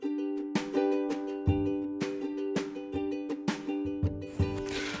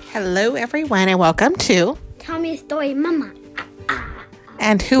Hello, everyone, and welcome to Tell me a story, Mama.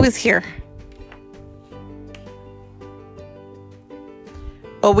 And who is here?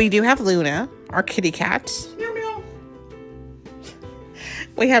 Well, we do have Luna, our kitty cat. Meow meow.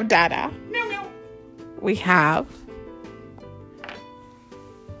 We have Dada. Meow meow. We have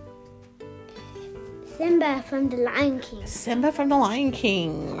Simba from the Lion King. Simba from the Lion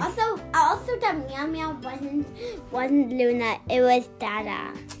King. Also the meow meow wasn't Luna. It was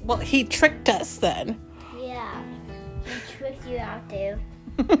Dada. Well, he tricked us then. Yeah, he tricked you out too.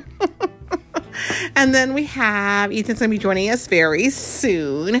 And then we have Ethan's going to be joining us very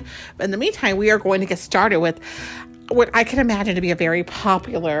soon. But in the meantime, we are going to get started with what I can imagine to be a very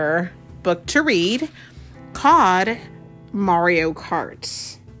popular book to read called Mario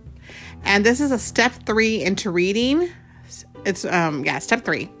Kart. And this is a step 3 into reading. It's, step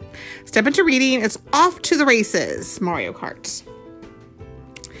 3. Step into reading. It's off to the races, Mario Kart.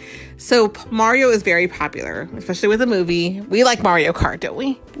 So Mario is very popular, especially with the movie. We like Mario Kart, don't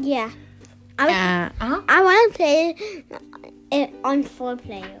we? Yeah. I want to play it on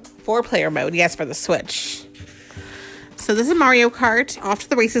 4-player. 4-player mode, yes, for the Switch. So this is Mario Kart, Off to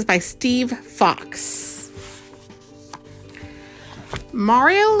the Races by Steve Fox.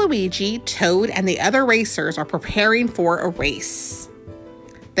 Mario, Luigi, Toad, and the other racers are preparing for a race.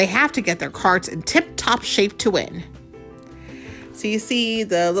 They have to get their karts in tip-top shape to win. So you see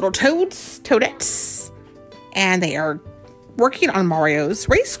the little toadettes, and they are working on Mario's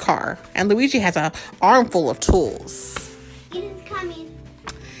race car. And Luigi has an armful of tools. Ethan's coming.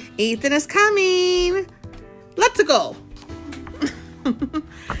 Ethan is coming. Let's go.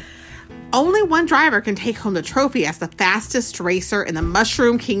 Only one driver can take home the trophy as the fastest racer in the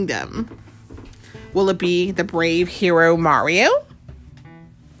Mushroom Kingdom. Will it be the brave hero Mario?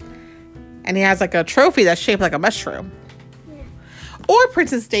 And he has like a trophy that's shaped like a mushroom. Yeah. Or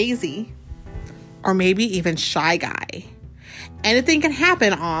Princess Daisy. Or maybe even Shy Guy. Anything can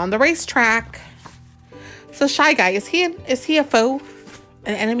happen on the racetrack. So Shy Guy, is he a foe?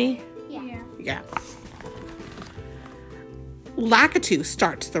 An enemy? Yeah. Lakitu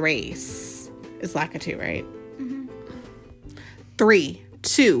starts the race. It's Lakitu, right? Mm-hmm. 3,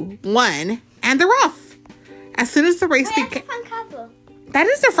 2, 1, and they're off. As soon as the race begins. Front cover. That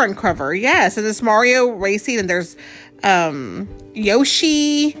is the front cover, yes. And it's Mario racing, and there's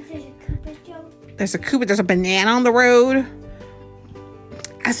Yoshi. There's a Koopa. There's a banana on the road.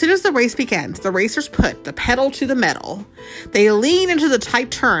 As soon as the race begins, the racers put the pedal to the metal. They lean into the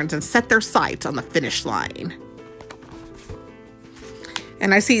tight turns and set their sights on the finish line.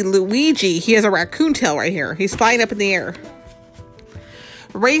 And I see Luigi. He has a raccoon tail right here. He's flying up in the air.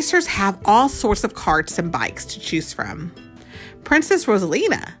 Racers have all sorts of karts and bikes to choose from. Princess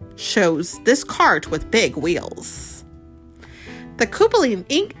Rosalina shows this kart with big wheels. The Koopaling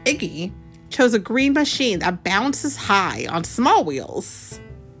Iggy chose a green machine that bounces high on small wheels.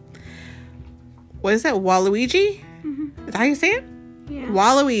 What is that, Waluigi? Mm-hmm. Is that how you say it? Yeah.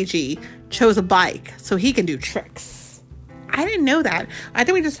 Waluigi chose a bike so he can do tricks. I didn't know that. I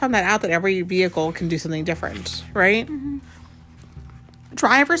think we just found that out, that every vehicle can do something different, right? Mm-hmm.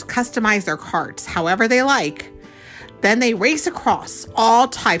 Drivers customize their karts however they like. Then they race across all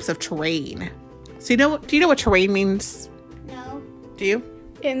types of terrain. So do you know what terrain means? No. Do you?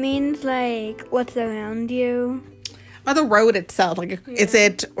 It means like what's around you. Or the road itself, is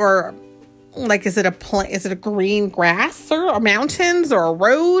it a green grass or mountains or a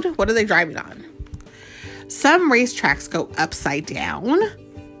road? What are they driving on? Some racetracks go upside down,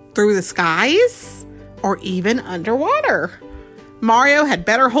 through the skies, or even underwater. Mario had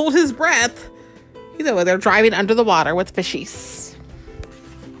better hold his breath. They're driving under the water with fishies.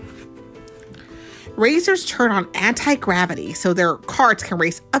 Racers turn on anti-gravity so their karts can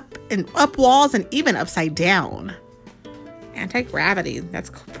race up walls and even upside down. Anti-gravity, that's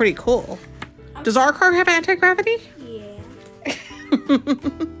pretty cool. Does our car have anti-gravity? Yeah.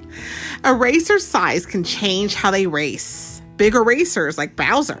 A racer's size can change how they race. Bigger racers, like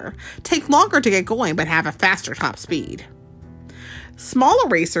Bowser, take longer to get going but have a faster top speed. Smaller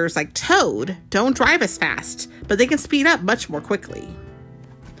racers, like Toad, don't drive as fast, but they can speed up much more quickly.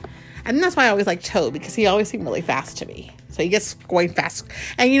 And that's why I always like Toad, because he always seemed really fast to me. So he gets going fast.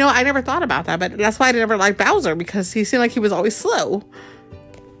 And I never thought about that, but that's why I never liked Bowser, because he seemed like he was always slow.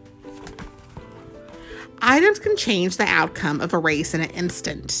 Items can change the outcome of a race in an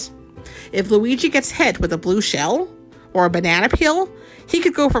instant. If Luigi gets hit with a blue shell or a banana peel, he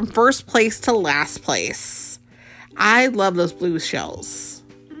could go from first place to last place. I love those blue shells.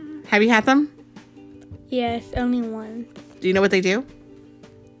 Have you had them? Yes, only one. Do you know what they do?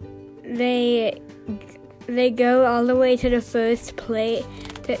 They go all the way to the first place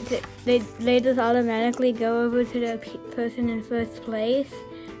They just automatically go over to the person in first place,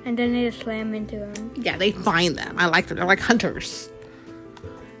 and then they just slam into them. Yeah, they find them. I like them. They're like hunters.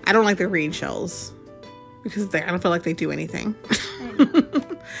 I don't like the green shells because I don't feel like they do anything.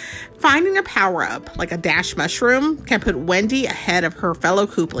 Finding a power-up, like a dash mushroom, can put Wendy ahead of her fellow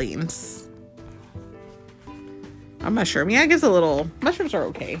Kooplings. A mushroom. Yeah, I guess mushrooms are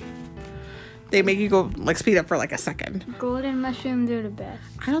okay. They make you go, like, speed up for, like, a second. Golden mushrooms are the best.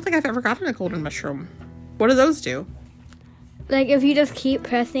 I don't think I've ever gotten a golden mushroom. What do those do? Like, if you just keep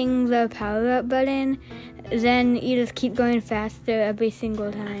pressing the power-up button, then you just keep going faster every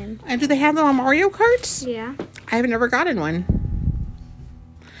single time. And do they have them on Mario Kart? Yeah. I've never gotten one.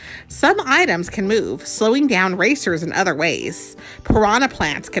 Some items can move, slowing down racers in other ways. Piranha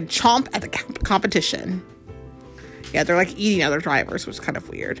plants can chomp at the competition. Yeah, they're like eating other drivers, which is kind of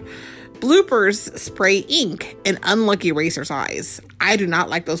weird. Bloopers spray ink in unlucky racers' eyes. I do not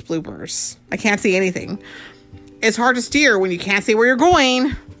like those bloopers. I can't see anything. It's hard to steer when you can't see where you're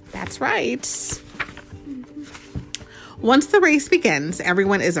going. That's right. Once the race begins,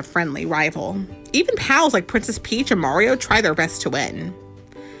 everyone is a friendly rival. Even pals like Princess Peach and Mario try their best to win.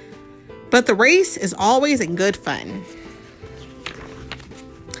 But the race is always in good fun.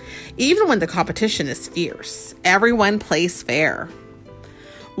 Even when the competition is fierce, everyone plays fair.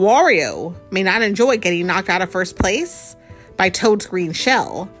 Wario may not enjoy getting knocked out of first place by Toad's green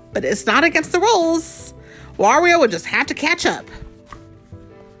shell, but it's not against the rules. Wario would just have to catch up.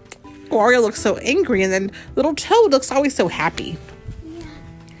 Wario looks so angry, and then little Toad looks always so happy.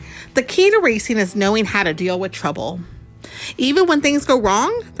 The key to racing is knowing how to deal with trouble. Even when things go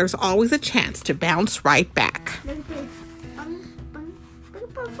wrong, there's always a chance to bounce right back.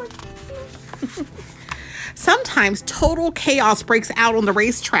 Sometimes total chaos breaks out on the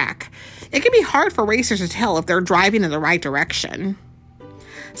racetrack. It can be hard for racers to tell if they're driving in the right direction.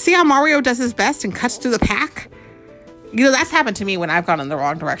 See how Mario does his best and cuts through the pack? You know, that's happened to me when I've gone in the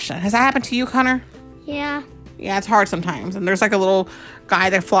wrong direction. Has that happened to you, Connor? Yeah. Yeah, it's hard sometimes. And there's like a little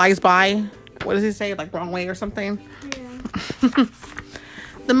guy that flies by. What does he say? Like wrong way or something? Yeah.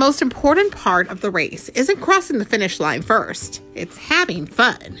 The most important part of the race isn't crossing the finish line first. It's having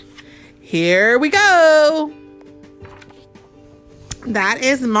fun. Here we go. That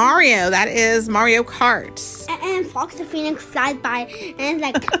is Mario. That is Mario Kart. And Fox the Phoenix flies by and it's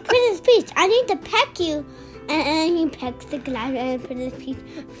like, Princess Peach, I need to peck you. And he pecks the glider and Princess Peach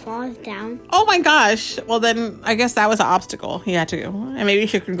falls down. Oh my gosh. Well, then I guess that was an obstacle he had to go. And maybe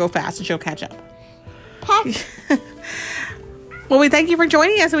she can go fast and she'll catch up. Peck. Well, we thank you for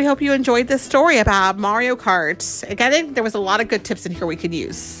joining us, and we hope you enjoyed this story about Mario Kart. Again, I think there was a lot of good tips in here we could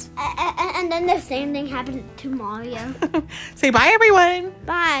use. And then the same thing happened to Mario. Say bye, everyone.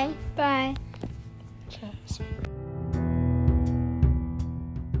 Bye.